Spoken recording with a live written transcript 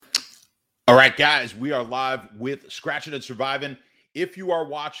All right, guys, we are live with Scratching and Surviving. If you are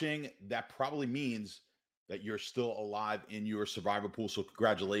watching, that probably means that you're still alive in your survivor pool. So,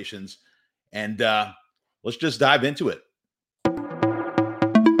 congratulations. And let's just dive into it.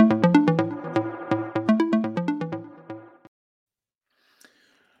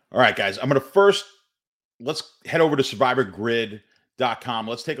 All right, guys, let's head over to survivorgrid.com.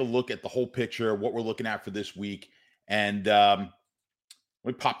 Let's take a look at the whole picture, what we're looking at for this week. And let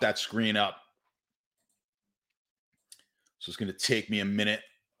me pop that screen up. So it's going to take me a minute,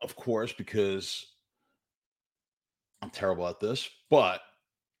 of course, because I'm terrible at this. But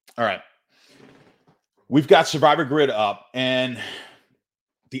all right, we've got Survivor Grid up, and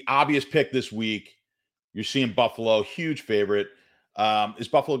the obvious pick this week, you're seeing Buffalo, huge favorite. Is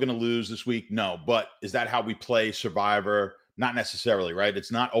Buffalo going to lose this week? No. But is that how we play Survivor? Not necessarily, right?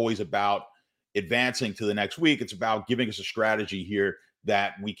 It's not always about advancing to the next week. It's about giving us a strategy here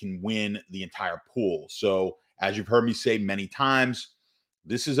that we can win the entire pool. So, as you've heard me say many times,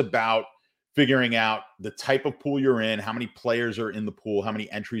 this is about figuring out the type of pool you're in, how many players are in the pool, how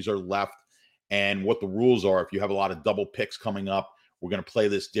many entries are left, and what the rules are. If you have a lot of double picks coming up, we're going to play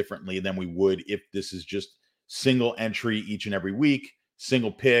this differently than we would if this is just single entry each and every week,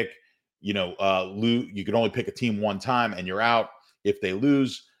 single pick. You can only pick a team one time and you're out if they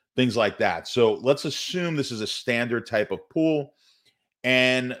lose, things like that. So let's assume this is a standard type of pool.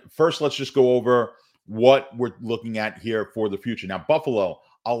 And first, let's just go over what we're looking at here for the future. Now, Buffalo,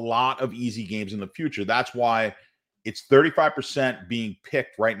 a lot of easy games in the future. That's why it's 35% being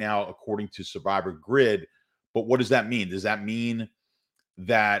picked right now, according to Survivor Grid. But what does that mean? Does that mean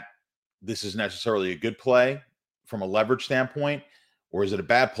that this is necessarily a good play from a leverage standpoint, or is it a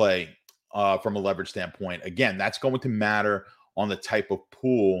bad play from a leverage standpoint? Again, that's going to matter on the type of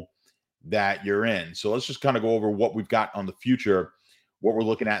pool that you're in. So let's just kind of go over what we've got on the future, what we're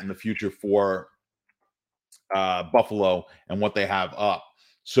looking at in the future for Buffalo and what they have up.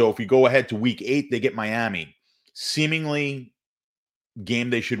 So if we go ahead to week 8, they get Miami. Seemingly game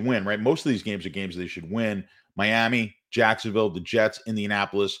they should win, right? Most of these games are games they should win. Miami, Jacksonville, the Jets,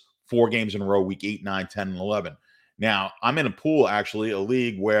 Indianapolis, 4 games in a row, week 8, 9, 10, and 11. Now, I'm in a pool, actually, a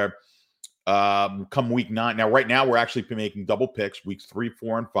league where come week 9. Now, right now, we're actually making double picks, weeks 3,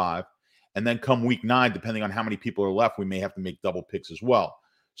 4, and 5. And then come week 9, depending on how many people are left, we may have to make double picks as well.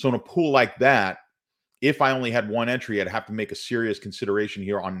 So in a pool like that, if I only had one entry, I'd have to make a serious consideration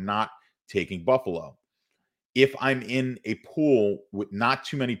here on not taking Buffalo. If I'm in a pool with not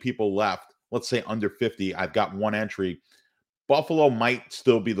too many people left, let's say under 50, I've got one entry, Buffalo might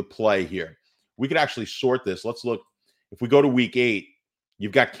still be the play here. We could actually sort this. Let's look. If we go to week 8,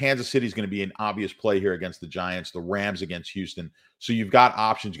 you've got Kansas City is going to be an obvious play here against the Giants, the Rams against Houston. So you've got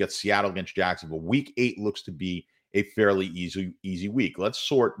options. You got Seattle against Jacksonville. Week 8 looks to be a fairly easy week. Let's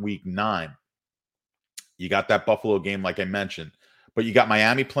sort week 9. You got that Buffalo game, like I mentioned, but you got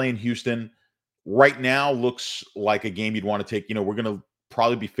Miami playing Houston. Right now looks like a game you'd want to take. We're going to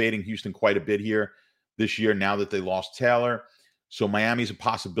probably be fading Houston quite a bit here this year now that they lost Taylor. So Miami's a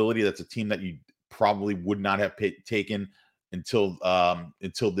possibility. That's a team that you probably would not have taken until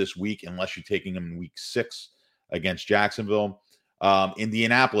this week, unless you're taking them in week 6 against Jacksonville.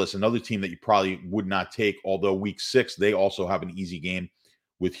 Indianapolis, another team that you probably would not take, although week 6, they also have an easy game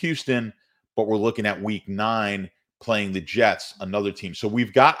with Houston. But we're looking at week 9 playing the Jets, another team. So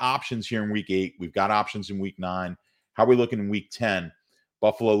we've got options here in week 8. We've got options in week 9. How are we looking in week 10?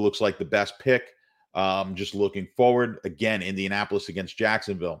 Buffalo looks like the best pick. Just looking forward, again, Indianapolis against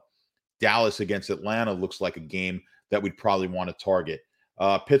Jacksonville. Dallas against Atlanta looks like a game that we'd probably want to target.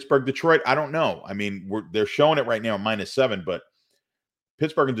 Pittsburgh, Detroit, I don't know. I mean, they're showing it right now -7, but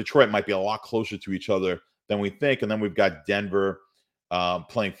Pittsburgh and Detroit might be a lot closer to each other than we think. And then we've got Denver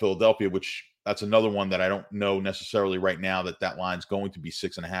playing Philadelphia, which that's another one that I don't know necessarily right now that line's going to be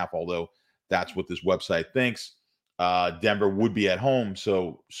 6.5, although that's what this website thinks. Denver would be at home,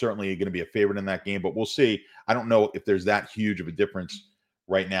 so certainly going to be a favorite in that game, but we'll see. I don't know if there's that huge of a difference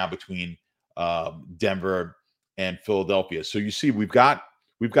right now between Denver and Philadelphia. So you see, we've got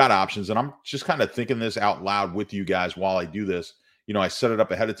options, and I'm just kind of thinking this out loud with you guys while I do this. I set it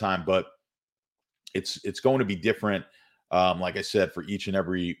up ahead of time, but it's going to be different. Like I said, for each and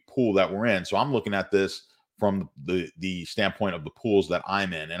every pool that we're in. So I'm looking at this from the standpoint of the pools that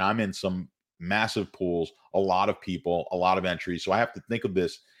I'm in, and I'm in some massive pools, a lot of people, a lot of entries. So I have to think of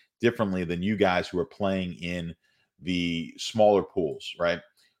this differently than you guys who are playing in the smaller pools, right?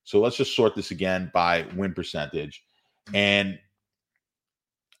 So let's just sort this again by win percentage. And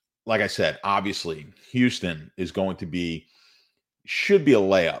like I said, obviously, Houston should be a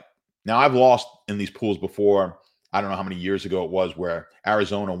layup. Now, I've lost in these pools before. I don't know how many years ago it was, where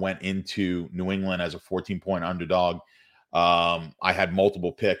Arizona went into New England as a 14-point underdog. I had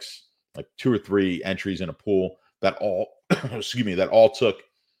multiple picks, like 2 or 3 entries in a pool that all, excuse me, that all took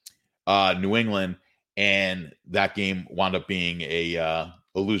New England, and that game wound up being a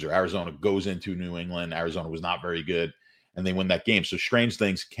loser. Arizona goes into New England. Arizona was not very good, and they win that game. So strange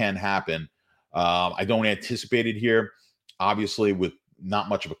things can happen. I don't anticipate it here, obviously, with not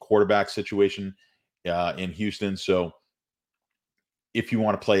much of a quarterback situation in Houston. So if you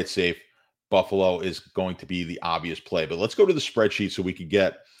want to play it safe, Buffalo is going to be the obvious play. But let's go to the spreadsheet so we can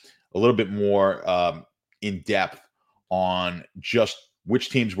get a little bit more in depth on just which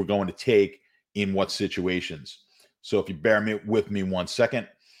teams we're going to take in what situations. So if you bear with me 1 second,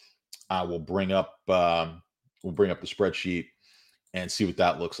 I will bring up the spreadsheet and see what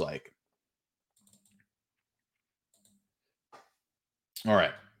that looks like. All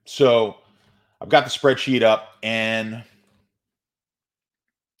right. So I've got the spreadsheet up, and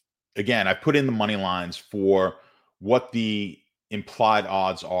again, I put in the money lines for what the implied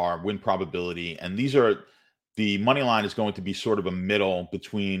odds are, win probability, and these are, the money line is going to be sort of a middle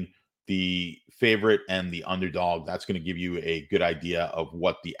between the favorite and the underdog. That's going to give you a good idea of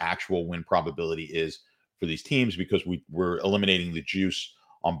what the actual win probability is for these teams, because we're eliminating the juice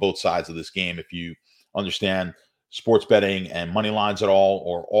on both sides of this game. If you understand sports betting and money lines at all,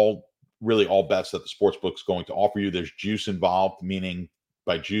 or all bets that the sports book is going to offer you, there's juice involved, meaning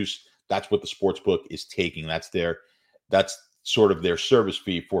by juice, that's what the sports book is taking. That's sort of their service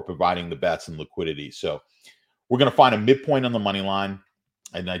fee for providing the bets and liquidity. So we're going to find a midpoint on the money line,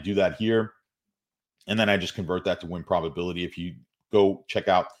 and I do that here, and then I just convert that to win probability. If you go check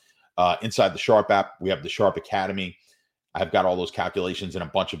out inside the Sharp app, we have the Sharp Academy. I've got all those calculations and a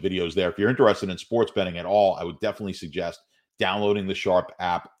bunch of videos there. If you're interested in sports betting at all, I would definitely suggest downloading the Sharp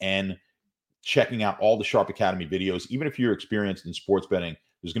app and checking out all the Sharp Academy videos. Even if you're experienced in sports betting,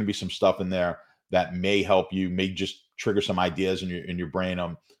 there's going to be some stuff in there that may help you, may just trigger some ideas in your brain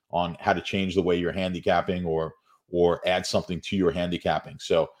on how to change the way you're handicapping, or add something to your handicapping.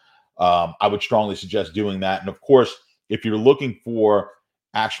 So I would strongly suggest doing that. And of course, if you're looking for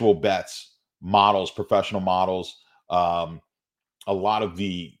actual bets, models, professional models, a lot of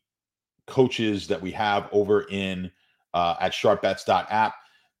the coaches that we have over in at sharpbets.app,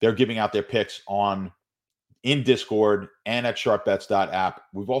 they're giving out their picks in Discord and at sharpbets.app.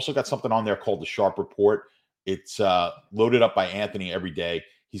 We've also got something on there called the Sharp Report. It's loaded up by Anthony every day.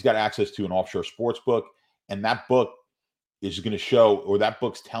 He's got access to an offshore sports book, and that book is going to show, or that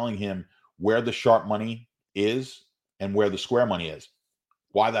book's telling him where the sharp money is and where the square money is.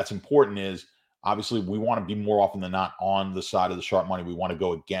 Why that's important is, obviously, we want to be more often than not on the side of the sharp money. We want to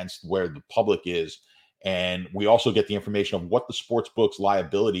go against where the public is. And we also get the information of what the sports book's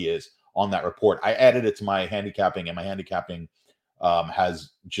liability is on that report. I added it to my handicapping, and my handicapping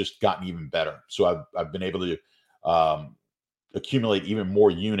has just gotten even better. So I've been able to accumulate even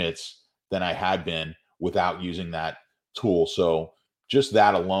more units than I had been without using that tool. So just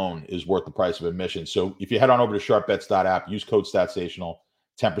that alone is worth the price of admission. So if you head on over to sharpbets.app, use code StatSational,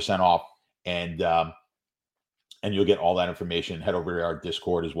 10% off, and you'll get all that information. Head over to our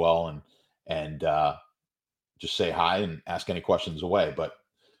Discord as well, and just say hi and ask any questions away. But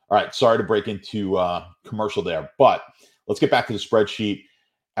all right, sorry to break into commercial there, but let's get back to the spreadsheet.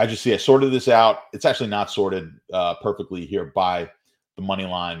 As you see, I sorted this out. It's actually not sorted perfectly here by the money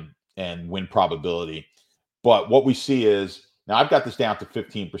line and win probability. But what we see is, now I've got this down to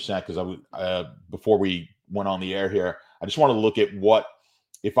 15% because before we went on the air here, I just want to look at what,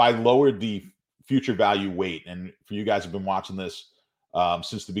 if I lowered the future value weight, and for you guys who've been watching this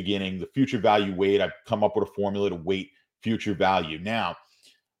since the beginning, the future value weight, I've come up with a formula to weight future value. Now,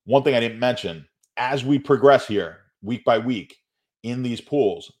 one thing I didn't mention, as we progress here week by week in these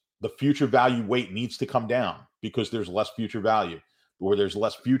pools, the future value weight needs to come down because there's less future value, or there's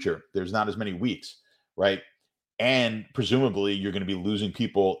less future. There's not as many weeks, right? And presumably you're going to be losing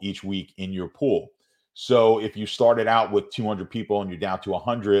people each week in your pool. So if you started out with 200 people and you're down to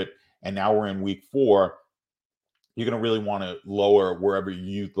 100, and now we're in week 4, you're going to really want to lower wherever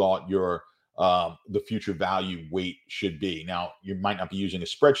you thought your the future value weight should be. Now, you might not be using a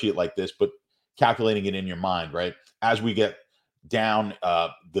spreadsheet like this, but calculating it in your mind, right? As we get down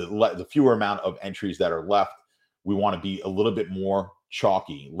the fewer amount of entries that are left, we want to be a little bit more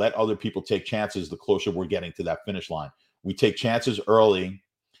chalky. Let other people take chances the closer we're getting to that finish line. We take chances early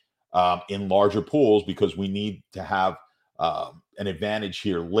in larger pools because we need to have an advantage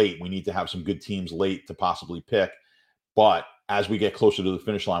here late. We need to have some good teams late to possibly pick. But as we get closer to the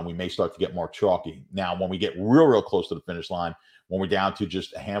finish line, we may start to get more chalky. Now, when we get real close to the finish line, when we're down to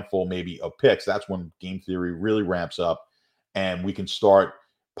just a handful maybe of picks, that's when game theory really ramps up and we can start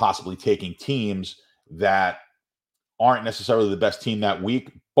possibly taking teams that aren't necessarily the best team that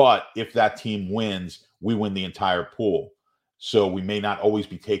week, but if that team wins, we win the entire pool. So we may not always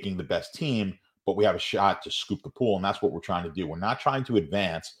be taking the best team, but we have a shot to scoop the pool. And that's what we're trying to do. We're not trying to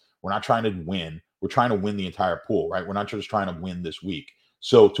advance. We're not trying to win. We're trying to win the entire pool, right? We're not just trying to win this week.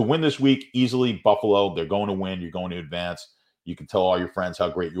 So to win this week, easily, Buffalo, they're going to win. You're going to advance. You can tell all your friends how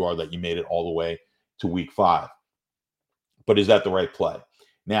great you are that you made it all the way to week 5. But is that the right play?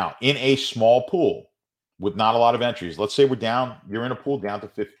 Now, in a small pool with not a lot of entries, let's say you're in a pool down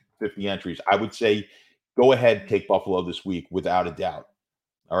to 50 entries. I would say go ahead, take Buffalo this week without a doubt.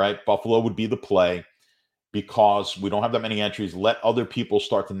 All right. Buffalo would be the play because we don't have that many entries. Let other people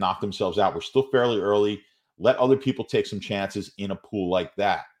start to knock themselves out. We're still fairly early. Let other people take some chances in a pool like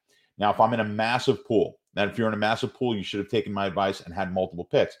that. Now, if I'm in a massive pool, then if you're in a massive pool, you should have taken my advice and had multiple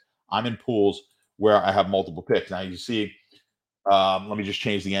picks. I'm in pools where I have multiple picks. Now, you see, let me just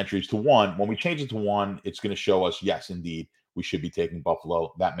change the entries to 1. When we change it to 1, it's going to show us, yes, indeed, we should be taking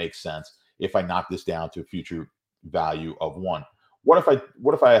Buffalo. That makes sense. If I knock this down to a future value of 1, what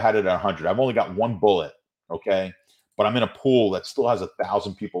if I had it at 100? I've only got 1 bullet, okay, but I'm in a pool that still has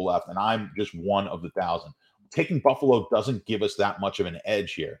 1,000 people left, and I'm just one of the 1,000. Taking Buffalo doesn't give us that much of an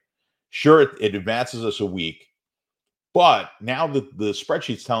edge here. Sure, it advances us a week, but now the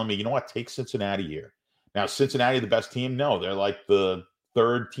spreadsheet's telling me, you know what, take Cincinnati here. Now, Cincinnati, the best team? No, they're like the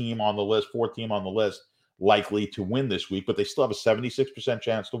 3rd team on the list, 4th team on the list, likely to win this week, but they still have a 76%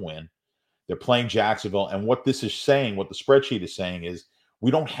 chance to win. They're playing Jacksonville. And what this is saying, what the spreadsheet is saying is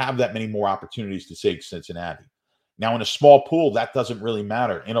we don't have that many more opportunities to take Cincinnati. Now, in a small pool, that doesn't really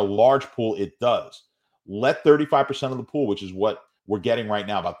matter. In a large pool, it does. Let 35% of the pool, which is what we're getting right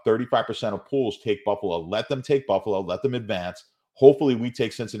now, about 35% of pools take Buffalo. Let them take Buffalo. Let them advance. Hopefully, we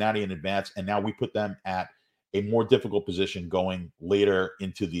take Cincinnati in advance, and now we put them at a more difficult position going later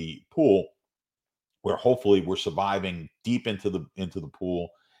into the pool, where hopefully we're surviving deep into the pool.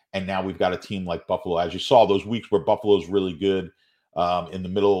 And now we've got a team like Buffalo. As you saw, those weeks where Buffalo's really good in the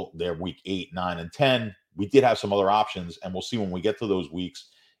middle, they're week 8, 9, and 10. We did have some other options, and we'll see when we get to those weeks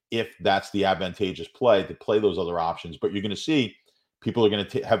if that's the advantageous play to play those other options. But you're going to see people are going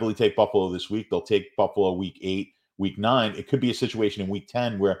to heavily take Buffalo this week. They'll take Buffalo week 8, week 9. It could be a situation in week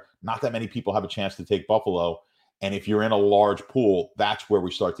 10 where not that many people have a chance to take Buffalo. And if you're in a large pool, that's where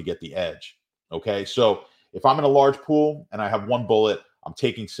we start to get the edge. Okay, so if I'm in a large pool and I have 1 bullet, I'm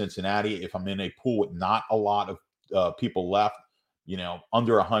taking Cincinnati. If I'm in a pool with not a lot of people left,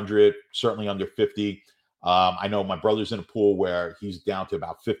 under 100, certainly under 50. I know my brother's in a pool where he's down to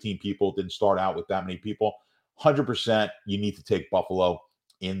about 15 people, didn't start out with that many people. 100%, you need to take Buffalo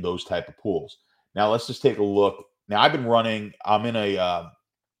in those type of pools. Now, let's just take a look. Now, I'm in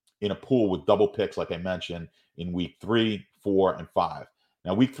a pool with double picks, like I mentioned, in week 3, 4, and 5.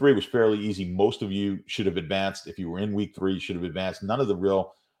 Now, week 3 was fairly easy. Most of you should have advanced. If you were in week 3, you should have advanced. None of the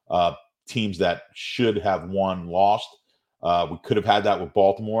real teams that should have won lost. We could have had that with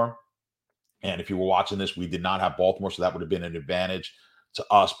Baltimore. And if you were watching this, we did not have Baltimore, so that would have been an advantage to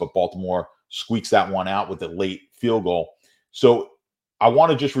us. But Baltimore squeaks that one out with a late field goal. So I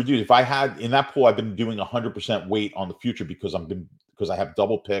want to just reduce. If I had in that pool, I've been doing 100% weight on the future because I have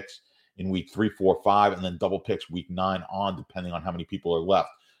double picks in week 3, 4, 5, and then double picks week 9 on, depending on how many people are left.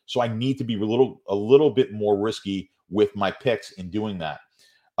 So I need to be a little bit more risky with my picks in doing that.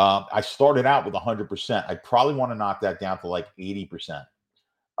 I started out with 100%. I probably want to knock that down to like 80%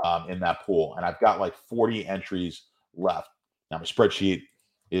 in that pool, and I've got like 40 entries left. Now my spreadsheet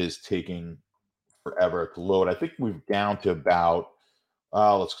is taking forever to load. I think we're down to about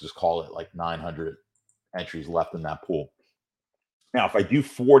let's just call it like 900 entries left in that pool. Now, if I do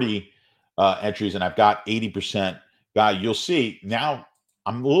 40 entries and I've got 80% value, you'll see now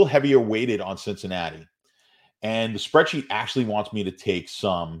I'm a little heavier weighted on Cincinnati. And the spreadsheet actually wants me to take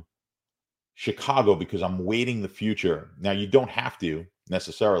some Chicago because I'm weighting the future. Now, you don't have to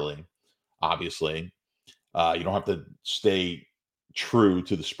necessarily, obviously. You don't have to stay true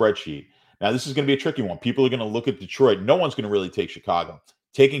to the spreadsheet. Now, this is going to be a tricky one. People are going to look at Detroit. No one's going to really take Chicago.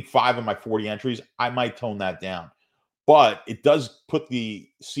 Taking 5 of my 40 entries, I might tone that down. But it does put the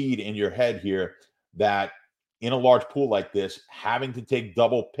seed in your head here that in a large pool like this, having to take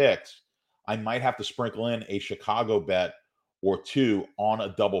double picks, I might have to sprinkle in a Chicago bet or 2 on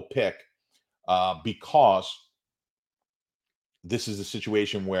a double pick because this is a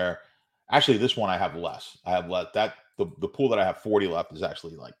situation where actually this one I have less. I have less. That the pool that I have 40 left is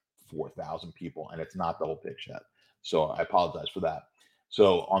actually like 4,000 people, and it's not double picks yet. So I apologize for that.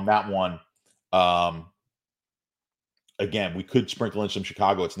 So on that one, um, again, we could sprinkle in some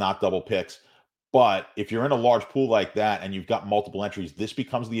Chicago. It's not double picks. But if you're in a large pool like that and you've got multiple entries, this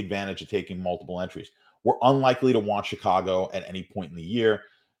becomes the advantage of taking multiple entries. We're unlikely to want Chicago at any point in the year.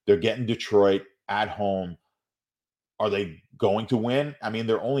 They're getting Detroit at home. Are they going to win? I mean,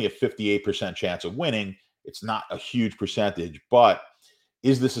 they're only a 58% chance of winning. It's not a huge percentage, but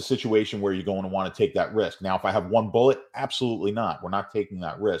is this a situation where you're going to want to take that risk? Now, if I have one bullet, absolutely not. We're not taking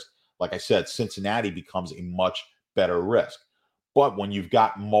that risk. Like I said, Cincinnati becomes a much better risk. But when you've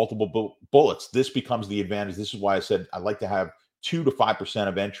got multiple bullets, this becomes the advantage. This is why I said I like to have 2 to 5%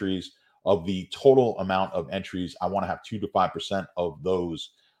 of entries of the total amount of entries. I want to have 2 to 5% of those.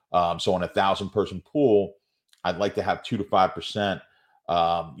 So in a 1,000-person pool, I'd like to have 2 to 5%,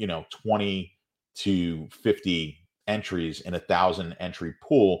 20 to 50 entries in a 1,000 entry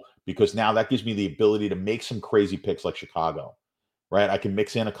pool, because now that gives me the ability to make some crazy picks like Chicago, right? I can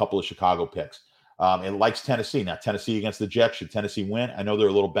mix in a couple of Chicago picks. It likes Tennessee. Now, Tennessee against the Jets. Should Tennessee win? I know they're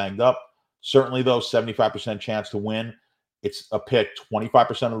a little banged up. Certainly, though, 75% chance to win. It's a pick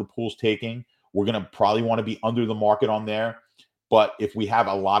 25% of the pool's taking. We're going to probably want to be under the market on there. But if we have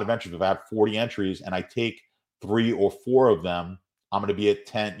a lot of entries, if I have 40 entries and I take 3 or 4 of them, I'm going to be at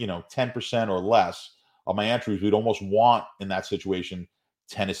 10% or less of my entries. We'd almost want, in that situation,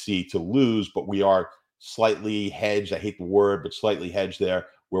 Tennessee to lose, but we are slightly hedged. I hate the word, but slightly hedged there,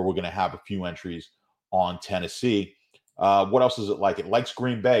 where we're going to have a few entries on Tennessee. What else is it like? It likes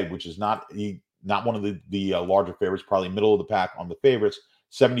Green Bay, which is not one of the larger favorites, probably middle of the pack on the favorites.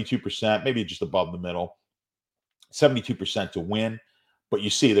 72%, maybe just above the middle. 72% to win, but you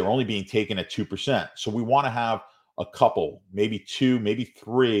see they're only being taken at 2%. So we want to have a couple, maybe 2, maybe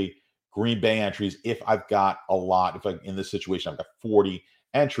 3 Green Bay entries if I've got a lot. If in this situation I've got 40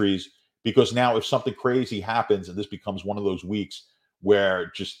 entries, because now if something crazy happens and this becomes one of those weeks where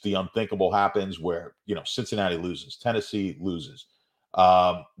just the unthinkable happens, where Cincinnati loses, Tennessee loses,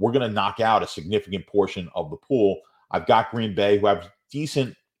 we're going to knock out a significant portion of the pool. I've got Green Bay, who have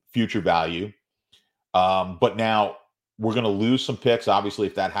decent future value. But now we're going to lose some picks. Obviously,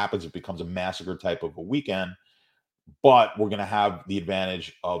 if that happens, it becomes a massacre type of a weekend. But we're going to have the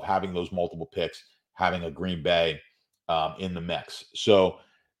advantage of having those multiple picks, having a Green Bay in the mix. So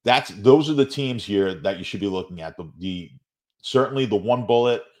those are the teams here that you should be looking at. Certainly the one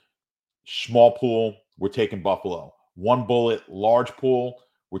bullet, small pool, we're taking Buffalo. One bullet, large pool,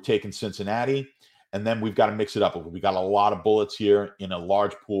 we're taking Cincinnati. And then we've got to mix it up. We got a lot of bullets here in a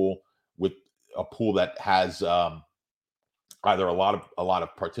large pool, with a pool that has either a lot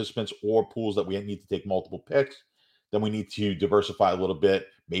of participants or pools that we need to take multiple picks. Then we need to diversify a little bit,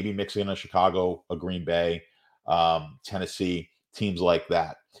 maybe mixing in a Chicago, a Green Bay, Tennessee, teams like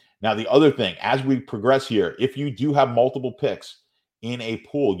that. Now, the other thing, as we progress here, if you do have multiple picks in a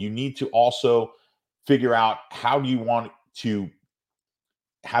pool, you need to also figure out how do you want to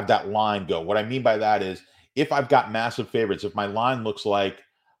have that line go. What I mean by that is, if I've got massive favorites, if my line looks like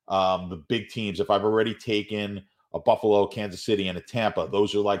the big teams, if I've already taken a Buffalo, Kansas City, and a Tampa,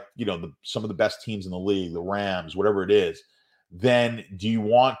 those are like, some of the best teams in the league, the Rams, whatever it is, then do you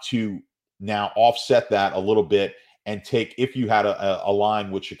want to now offset that a little bit and take, if you had a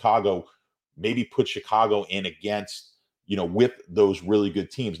line with Chicago, maybe put Chicago in against, with those really good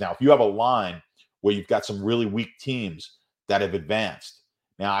teams. Now, if you have a line where you've got some really weak teams that have advanced,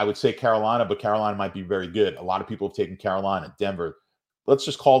 now I would say Carolina, but Carolina might be very good. A lot of people have taken Carolina, Denver. Let's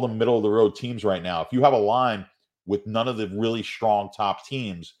just call them middle of the road teams right now. If you have a line with none of the really strong top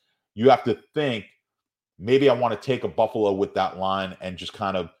teams, you have to think, maybe I want to take a Buffalo with that line and just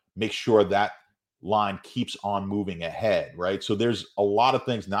kind of make sure that line keeps on moving ahead, right? So there's a lot of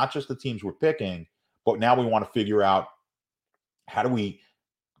things, not just the teams we're picking, but now we want to figure out, how do we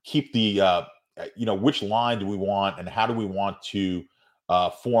keep the, which line do we want, and how do we want to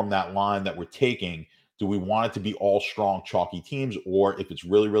form that line that we're taking? Do we want it to be all strong, chalky teams? Or if it's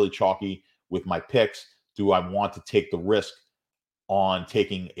really, really chalky with my picks, do I want to take the risk on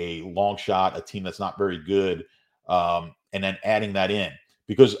taking a long shot, a team that's not very good, and then adding that in?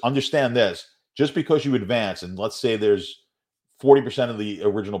 Because understand this, just because you advance, and let's say there's 40% of the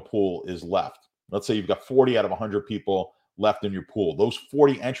original pool is left. Let's say you've got 40 out of 100 people left in your pool. Those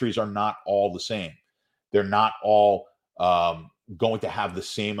 40 entries are not all the same. They're not all going to have the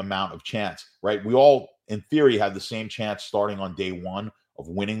same amount of chance, right? We all, in theory, have the same chance starting on day one of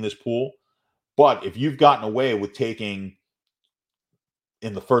winning this pool. But if you've gotten away with taking,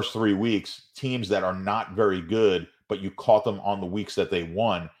 in the first 3 weeks, teams that are not very good, but you caught them on the weeks that they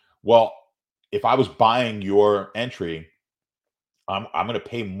won, well, if I was buying your entry, I'm going to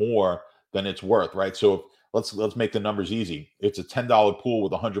pay more than it's worth, right? So let's make the numbers easy. It's a $10 pool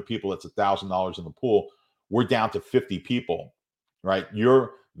with 100 people. It's $1,000 in the pool. We're down to 50 people, right?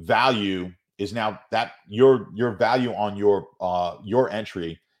 Your value is now that your value on your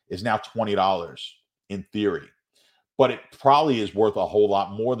entry is now $20 in theory, but it probably is worth a whole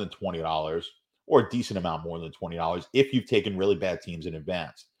lot more than $20 or a decent amount more than $20 if you've taken really bad teams in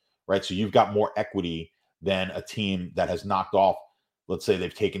advance, right? So you've got more equity than a team that has knocked off, let's say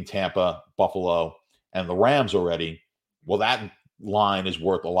they've taken Tampa, Buffalo, and the Rams already. Well, that line is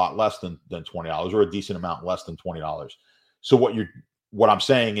worth a lot less than $20 or a decent amount less than $20. So what I'm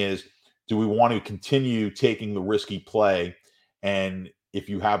saying is, do we want to continue taking the risky play? And if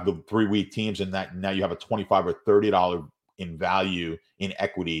you have the 3-week teams and that now you have a $25 or $30 in value in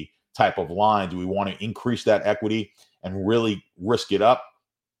equity type of line, do we want to increase that equity and really risk it up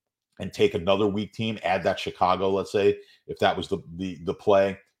and take another weak team, add that Chicago, let's say, if that was the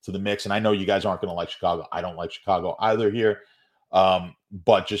play to the mix? And I know you guys aren't going to like Chicago. I don't like Chicago either here.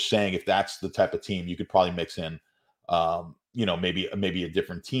 But just saying, if that's the type of team, you could probably mix in, maybe a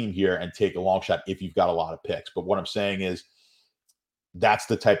different team here and take a long shot if you've got a lot of picks. But what I'm saying is, that's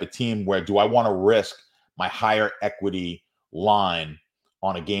the type of team where, do I want to risk my higher equity line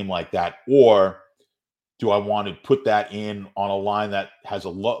on a game like that? Or do I want to put that in on a line that has a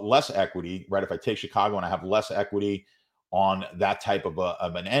less equity, right? If I take Chicago and I have less equity on that type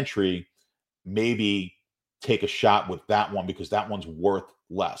of an entry, maybe take a shot with that one because that one's worth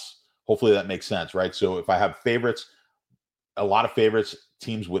less. Hopefully that makes sense, right? So if I have favorites, a lot of favorites,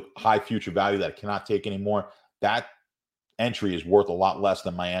 teams with high future value that I cannot take anymore, that entry is worth a lot less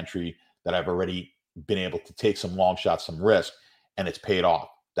than my entry that I've already been able to take some long shots, some risk, and it's paid off.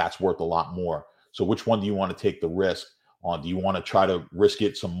 That's worth a lot more. So which one do you want to take the risk on? Do you want to try to risk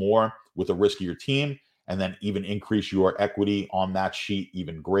it some more with a riskier team and then even increase your equity on that sheet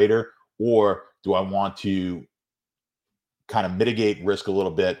even greater? Or do I want to kind of mitigate risk a little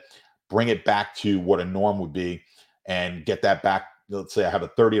bit, bring it back to what a norm would be and get that back? Let's say I have a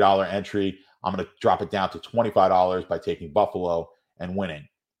 $30 entry. I'm going to drop it down to $25 by taking Buffalo and winning,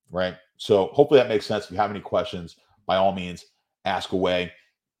 right? So hopefully that makes sense. If you have any questions, by all means, ask away.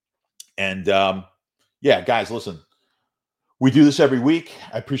 And yeah, guys, listen, we do this every week.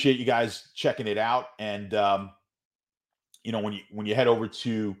 I appreciate you guys checking it out. And when you head over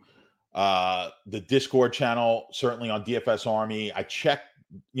to the Discord channel, certainly on DFS Army, I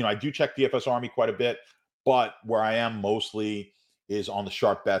do check DFS Army quite a bit, but where I am mostly is on the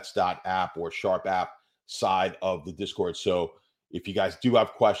sharpbets.app or Sharp app side of the Discord. So if you guys do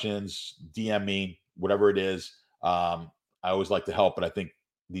have questions, DM me, whatever it is. I always like to help, but I think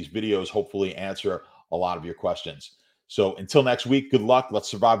these videos hopefully answer a lot of your questions. So until next week, good luck.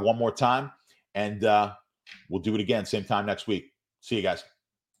 Let's survive one more time, and we'll do it again, same time next week. See you guys.